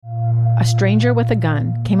a stranger with a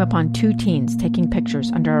gun came upon two teens taking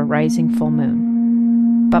pictures under a rising full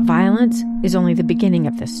moon. But violence is only the beginning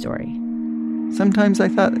of this story. Sometimes I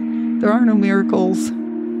thought, there are no miracles.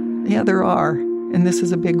 Yeah, there are, and this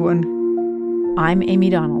is a big one. I'm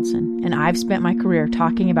Amy Donaldson, and I've spent my career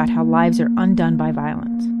talking about how lives are undone by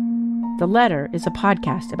violence. The Letter is a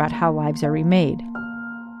podcast about how lives are remade.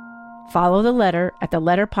 Follow The Letter at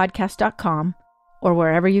theletterpodcast.com or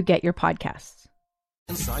wherever you get your podcasts.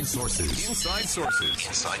 Inside Sources. Inside Sources.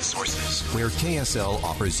 Inside Sources. Where KSL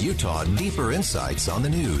offers Utah deeper insights on the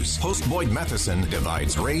news. Host Boyd Matheson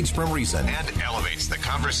divides rage from reason and elevates the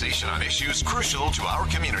conversation on issues crucial to our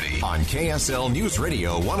community. On KSL News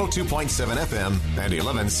Radio 102.7 FM and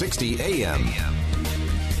 1160 AM.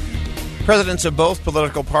 Presidents of both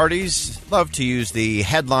political parties love to use the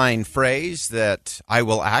headline phrase that I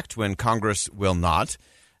will act when Congress will not.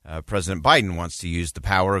 President Biden wants to use the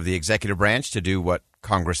power of the executive branch to do what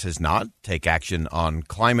Congress has not, take action on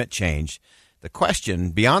climate change. The question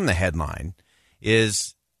beyond the headline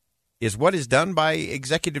is what is done by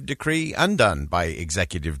executive decree undone by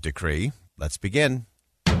executive decree? Let's begin.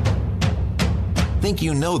 Think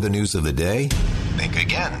you know the news of the day? Think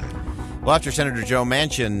again. Well, after Senator Joe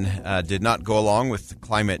Manchin did not go along with the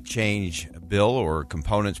climate change bill or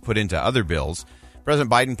components put into other bills,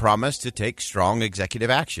 President Biden promised to take strong executive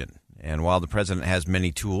action. And while the president has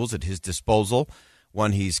many tools at his disposal,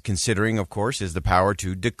 one he's considering, of course, is the power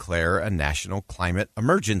to declare a national climate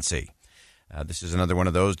emergency. This is another one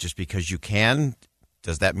of those, just because you can,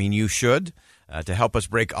 does that mean you should? To help us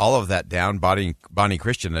break all of that down, Bonnie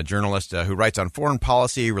Christian, a journalist who writes on foreign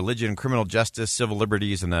policy, religion, criminal justice, civil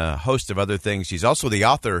liberties, and a host of other things. She's also the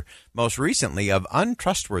author, most recently, of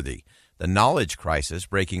Untrustworthy, The Knowledge Crisis,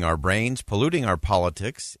 Breaking Our Brains, Polluting Our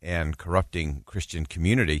Politics, and Corrupting Christian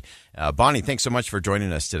Community. Bonnie, thanks so much for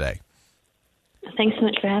joining us today. Thanks so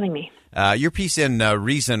much for having me. Your piece in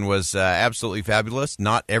Reason was absolutely fabulous.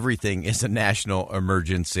 Not everything is a national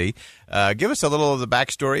emergency. Give us a little of the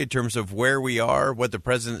backstory in terms of where we are, what the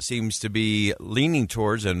president seems to be leaning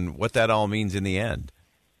towards, and what that all means in the end.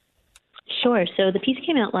 Sure. So the piece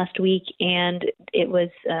came out last week, and it was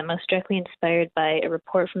most directly inspired by a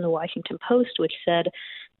report from the Washington Post, which said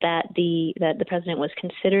that the president was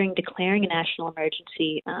considering declaring a national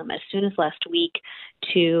emergency as soon as last week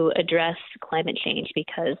to address climate change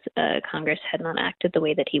because Congress had not acted the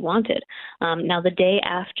way that he wanted. Now, the day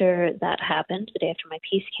after that happened, the day after my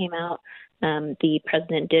piece came out, the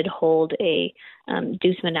president did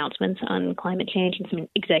do some announcements on climate change and some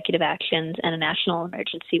executive actions, and a national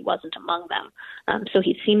emergency wasn't among them. So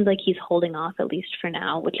he seems like he's holding off, at least for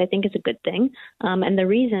now, which I think is a good thing. And the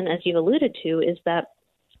reason, as you've alluded to, is that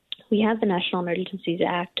we have the National Emergencies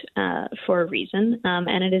Act for a reason,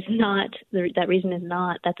 and it is not that reason is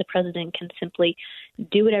not that the president can simply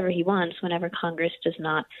do whatever he wants whenever Congress does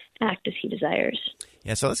not act as he desires.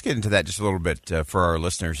 Yeah, so let's get into that just a little bit for our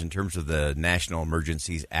listeners in terms of the National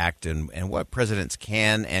Emergencies Act and what presidents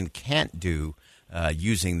can and can't do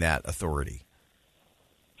using that authority.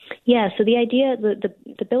 Yeah, so the idea,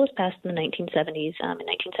 the bill was passed in the 1970s, in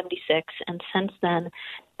 1976, and since then,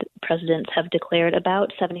 the presidents have declared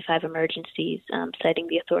about 75 emergencies, citing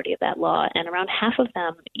the authority of that law, and around half of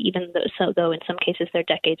them, though in some cases they're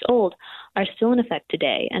decades old, are still in effect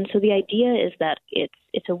today. And so the idea is that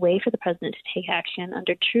it's a way for the president to take action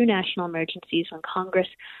under true national emergencies when Congress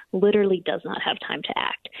literally does not have time to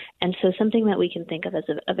act. And so something that we can think of as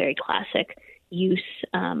a very classic use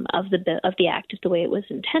of the act, is the way it was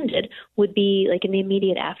intended, would be like in the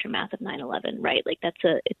immediate aftermath of 9/11, right? Like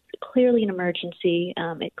it's clearly an emergency.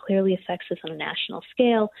 It clearly affects us on a national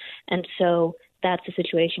scale, and so that's a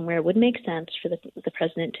situation where it would make sense for the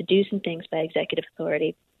president to do some things by executive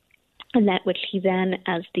authority, and that which he then,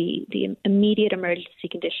 as the immediate emergency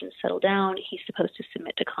conditions settle down, he's supposed to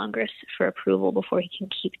submit to Congress for approval before he can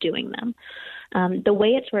keep doing them. The way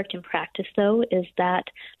it's worked in practice, though, is that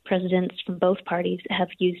presidents from both parties have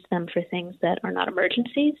used them for things that are not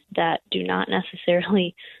emergencies, that do not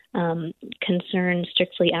necessarily concern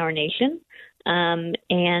strictly our nation. And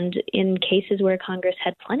in cases where Congress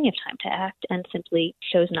had plenty of time to act and simply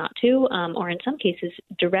chose not to, or in some cases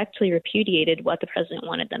directly repudiated what the president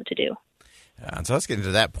wanted them to do. So let's get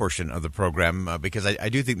into that portion of the program because I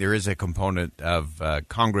do think there is a component of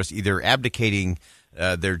Congress either abdicating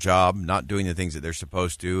their job, not doing the things that they're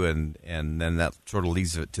supposed to, and then that sort of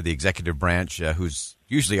leads it to the executive branch, who's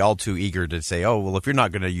usually all too eager to say, "Oh, well, if you're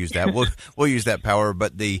not going to use that, we'll use that power."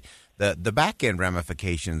 But the back end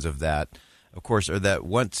ramifications of that, of course, are that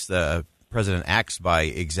once the president acts by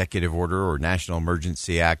executive order or National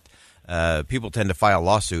Emergency Act, people tend to file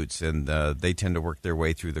lawsuits, and they tend to work their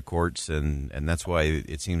way through the courts, and that's why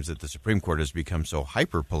it seems that the Supreme Court has become so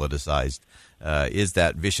hyper-politicized, is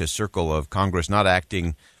that vicious circle of Congress not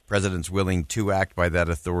acting, presidents willing to act by that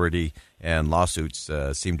authority, and lawsuits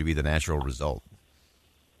seem to be the natural result.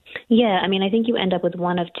 Yeah, I mean, I think you end up with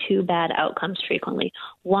one of two bad outcomes frequently.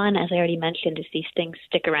 One, as I already mentioned, is these things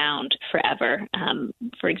stick around forever.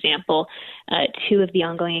 For example, two of the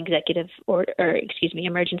ongoing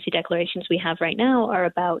emergency declarations we have right now are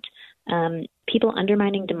about people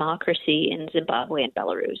undermining democracy in Zimbabwe and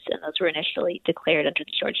Belarus. And those were initially declared under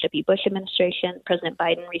the George W. Bush administration. President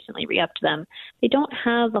Biden recently re-upped them. They don't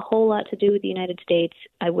have a whole lot to do with the United States.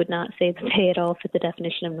 I would not say that they at all fit the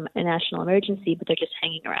definition of a national emergency, but they're just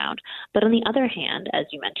hanging around. But on the other hand, as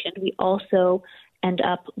you mentioned, we also end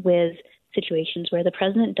up with situations where the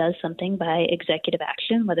president does something by executive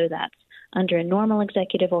action, whether that's under a normal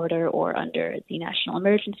executive order or under the National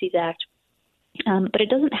Emergencies Act. But it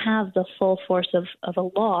doesn't have the full force of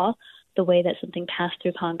a law the way that something passed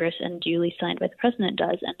through Congress and duly signed by the president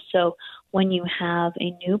does. And so when you have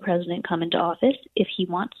a new president come into office, if he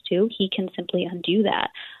wants to, he can simply undo that.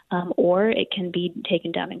 Or it can be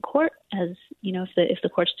taken down in court, as you know, if the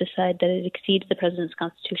courts decide that it exceeds the president's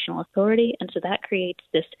constitutional authority. And so that creates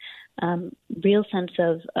this real sense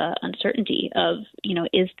of uncertainty of,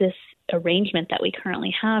 is this arrangement that we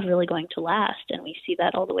currently have really going to last? And we see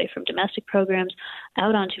that all the way from domestic programs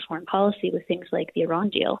out onto foreign policy with things like the Iran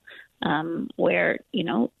deal, where,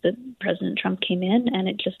 the President Trump came in and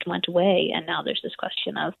it just went away. And now there's this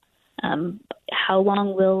question of how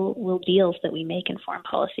long will deals that we make in foreign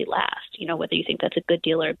policy last? Whether you think that's a good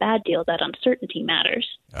deal or a bad deal, that uncertainty matters.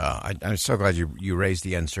 I'm so glad you raised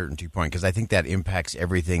the uncertainty point, because I think that impacts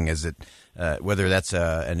everything, whether that's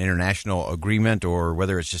an international agreement or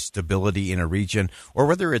whether it's just stability in a region, or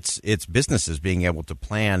whether it's businesses being able to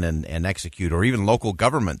plan and execute, or even local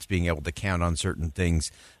governments being able to count on certain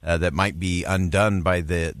things that might be undone by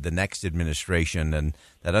the next administration. And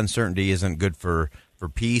that uncertainty isn't good for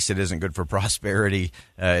peace, it isn't good for prosperity,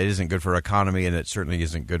 it isn't good for economy, and it certainly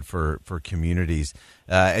isn't good for communities.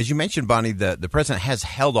 As you mentioned, Bonnie, the president has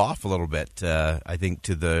held off a little bit, I think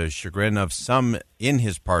to the chagrin of some in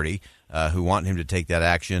his party who want him to take that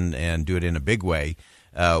action and do it in a big way.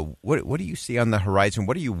 What do you see on the horizon?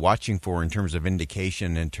 What are you watching for in terms of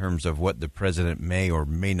indication, in terms of what the president may or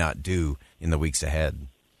may not do in the weeks ahead?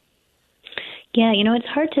 Yeah, it's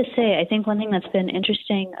hard to say. I think one thing that's been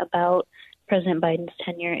interesting about President Biden's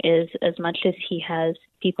tenure is, as much as he has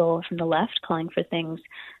people from the left calling for things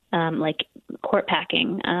like court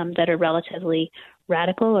packing that are relatively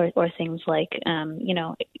radical, or things like,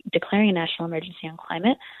 declaring a national emergency on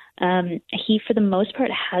climate, he, for the most part,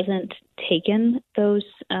 hasn't taken those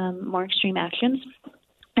more extreme actions.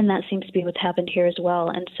 And that seems to be what's happened here as well.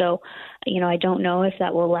 And so, I don't know if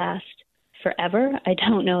that will last forever. I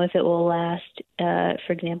don't know if it will last,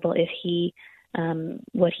 for example, if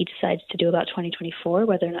what he decides to do about 2024,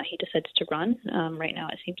 whether or not he decides to run. Right now,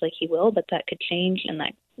 it seems like he will, but that could change, and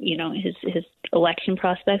that, his election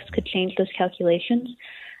prospects could change those calculations.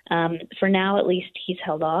 For now, at least, he's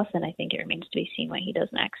held off, and I think it remains to be seen what he does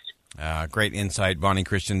next. Great insight. Bonnie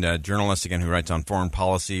Christian, journalist, again, who writes on foreign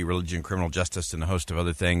policy, religion, criminal justice, and a host of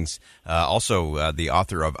other things. Also, the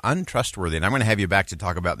author of Untrustworthy. And I'm going to have you back to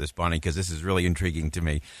talk about this, Bonnie, because this is really intriguing to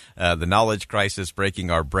me. The knowledge crisis, breaking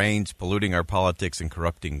our brains, polluting our politics, and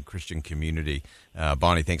corrupting Christian community.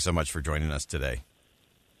 Bonnie, thanks so much for joining us today.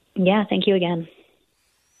 Yeah, thank you again.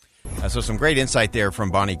 So some great insight there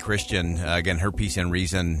from Bonnie Christian. Again, her piece in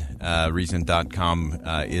Reason, Reason.com,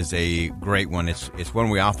 is a great one. It's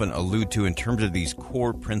one we often allude to in terms of these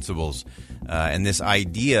core principles and this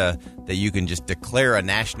idea that you can just declare a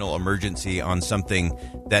national emergency on something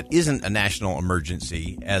that isn't a national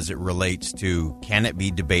emergency as it relates to, can it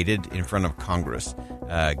be debated in front of Congress?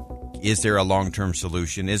 Is there a long-term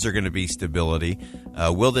solution? Is there going to be stability?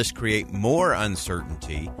 Will this create more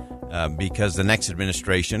uncertainty? Because the next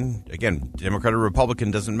administration, again, Democrat or Republican,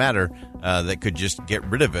 doesn't matter, that could just get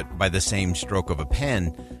rid of it by the same stroke of a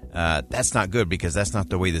pen. That's not good, because that's not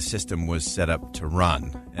the way the system was set up to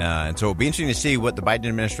run. And so it'll be interesting to see what the Biden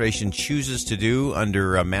administration chooses to do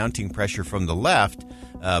under mounting pressure from the left.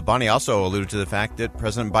 Bonnie also alluded to the fact that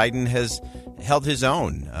President Biden has held his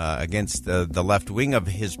own against the left wing of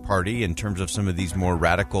his party in terms of some of these more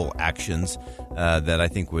radical actions that I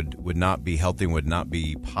think would not be healthy and would not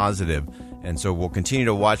be positive. And so we'll continue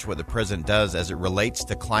to watch what the president does as it relates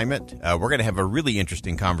to climate. We're going to have a really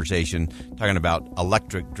interesting conversation talking about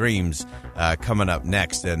electric dreams coming up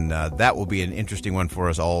next. And that will be an interesting one for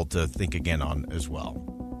us all to think again on as well.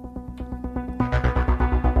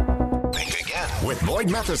 Think again. with Boyd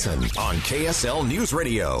Matheson on KSL News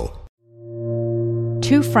Radio.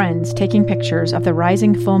 Two friends taking pictures of the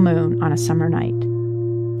rising full moon on a summer night.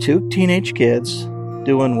 Two teenage kids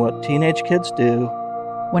doing what teenage kids do.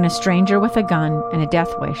 When a stranger with a gun and a death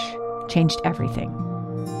wish changed everything.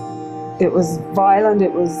 It was violent,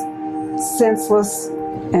 it was senseless,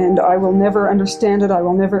 and I will never understand it, I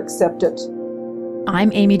will never accept it.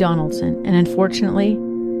 I'm Amy Donaldson, and unfortunately,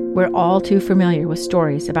 we're all too familiar with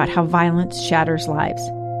stories about how violence shatters lives.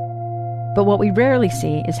 But what we rarely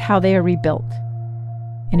see is how they are rebuilt.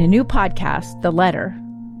 In a new podcast, The Letter,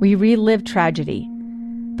 we relive tragedy,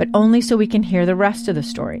 but only so we can hear the rest of the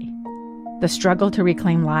story. The struggle to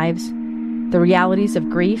reclaim lives, the realities of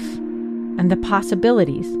grief, and the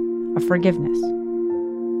possibilities of forgiveness.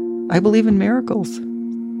 I believe in miracles.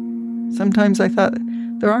 Sometimes I thought,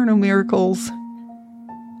 there are no miracles.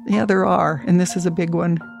 Yeah, there are, and this is a big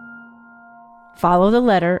one. Follow The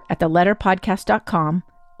Letter at theletterpodcast.com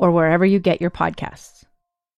or wherever you get your podcasts.